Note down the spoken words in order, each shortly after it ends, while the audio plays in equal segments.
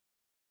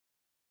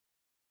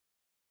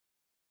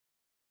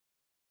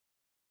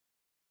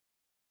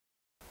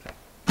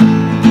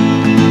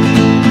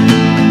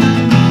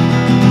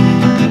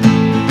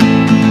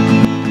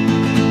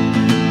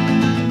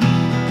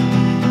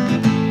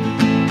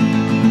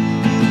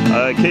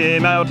I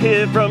came out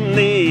here from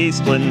the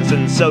Eastlands,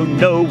 and so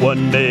no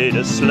one made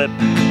a slip.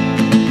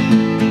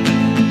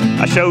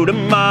 I showed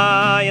 'em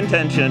my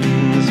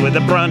intentions with a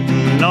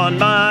brunton on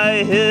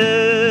my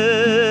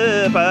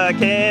hip. I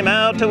came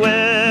out to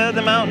where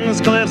the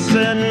mountains, cliffs,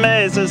 and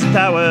mesas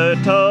tower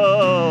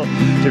tall,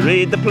 to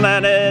read the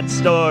planet's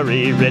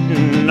story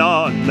written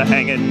on the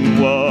hanging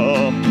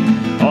wall,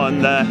 on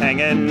the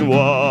hanging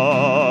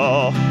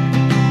wall.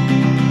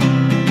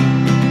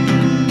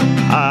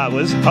 I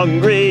was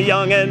hungry,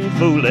 young, and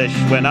foolish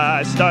when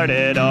I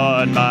started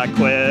on my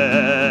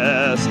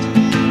quest,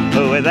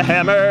 with a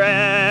hammer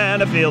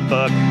and a field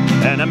book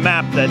and a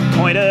map that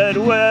pointed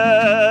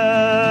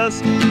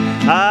west.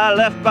 I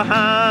left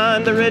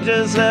behind the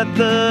ridges that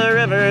the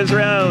rivers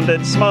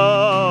rounded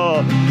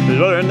small, to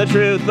learn the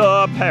truth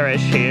or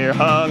perish here,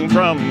 hung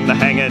from the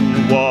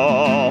hanging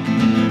wall,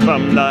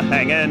 from the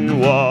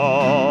hanging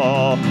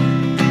wall.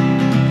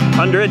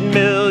 100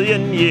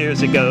 million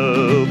years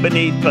ago,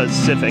 beneath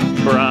Pacific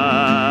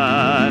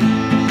brine,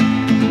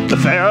 the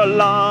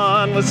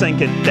Farallon was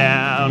sinking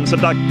down,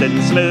 subduct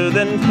and smooth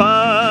and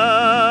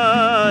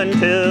fine,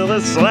 till a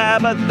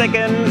slab of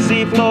thickened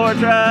seafloor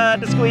tried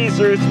to squeeze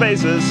through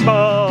spaces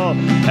small,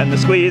 and the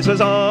squeeze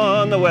was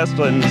on the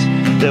westlands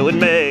that would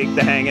make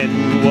the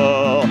hanging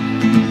wall,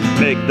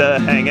 make the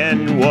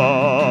hanging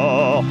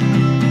wall.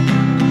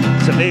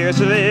 Severe,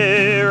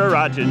 severe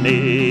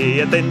orogeny,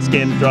 a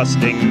thin-skinned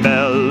thrusting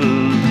belt,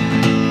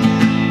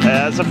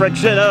 as the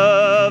friction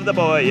of the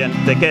buoyant,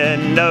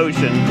 thickened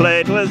ocean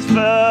plate was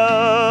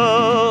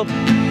felt.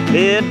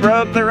 It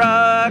broke the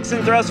rocks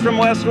and thrust from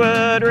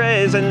westward,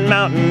 raising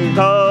mountain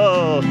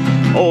tall.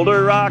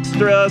 Older rocks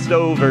thrust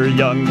over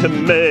young to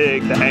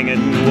make the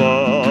hanging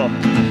wall,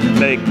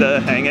 make the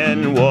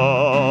hanging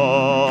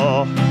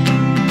wall.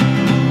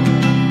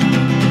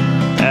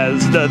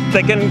 As the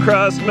thickened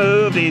crust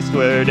moved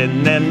eastward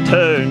and then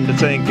turned to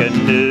sink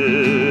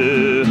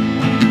anew,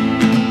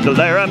 the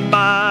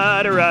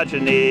laramide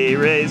orogeny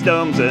raised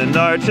domes and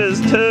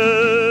arches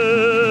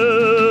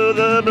too.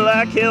 The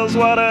Black Hills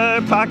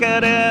water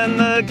pocket and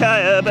the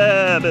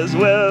Kaibab as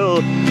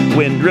well,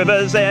 Wind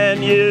Rivers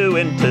and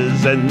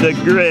Uintas and the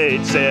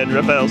great San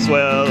Rafael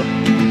swell,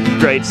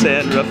 great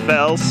San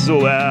Rafael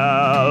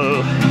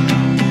swell.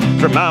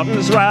 From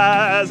mountains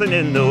rising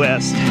in the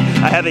west,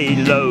 a heavy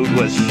load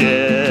was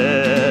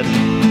shed,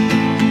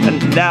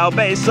 and now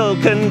basal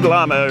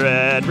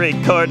conglomerate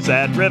records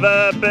that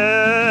riverbed.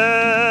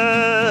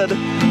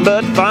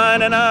 But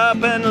fining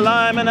up and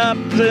liming up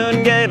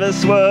soon gave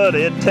us what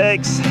it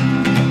takes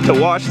to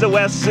wash the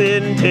west's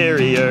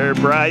interior,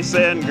 Bryce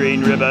and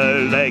Green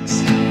River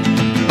lakes,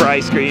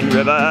 Bryce, Green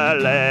River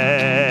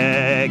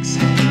lakes.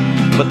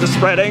 But the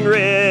spreading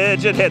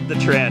ridge, it hit the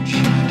trench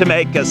to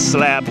make a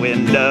slab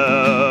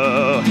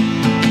window,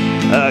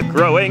 a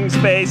growing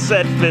space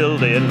that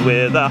filled in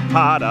with a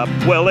hot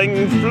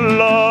upwelling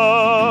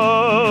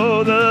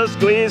flow. The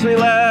squeeze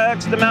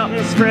relaxed, the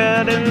mountain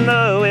spread, and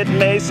though it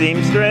may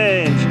seem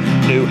strange,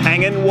 new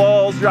hanging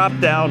walls drop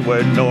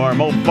downward,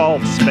 normal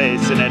fault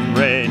spacing and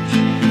range,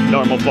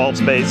 normal fault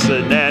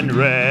spacing and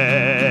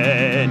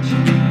range.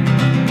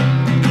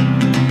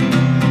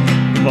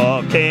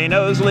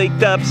 Volcanoes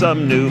leaked up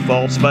some new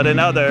faults, but in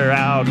other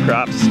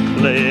outcrops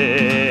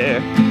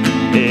clear.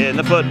 In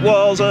the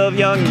footwalls of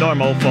young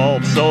normal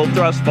faults, old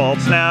thrust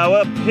faults now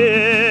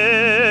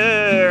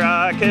appear.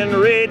 I can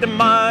read the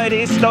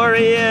mighty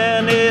story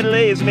and it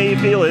leaves me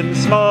feeling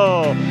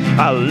small.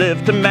 I'll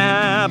live to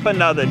map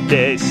another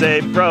day,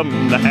 safe from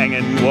the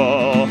hanging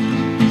wall,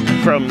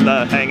 from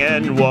the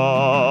hanging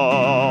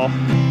wall.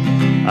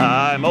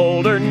 I'm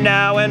older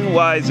now and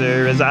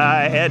wiser as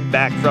I head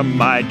back from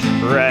my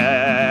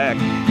trek,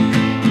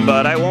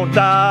 but I won't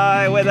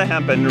die with a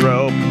hempen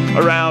rope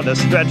around a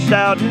stretched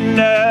out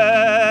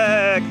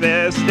neck.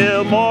 There's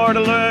still more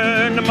to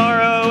learn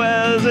tomorrow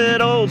as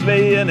it holds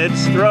me in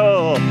its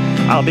thrall.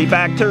 I'll be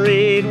back to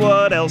read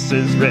what else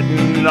is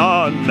written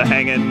on the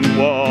hanging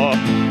wall,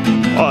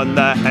 on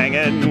the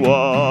hanging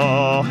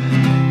wall.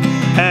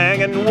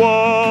 Hanging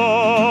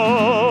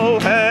wall,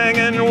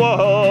 hanging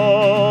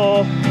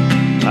wall.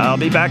 I'll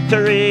be back to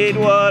read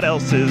what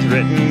else is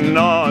written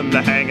on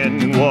the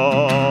hanging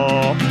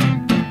wall.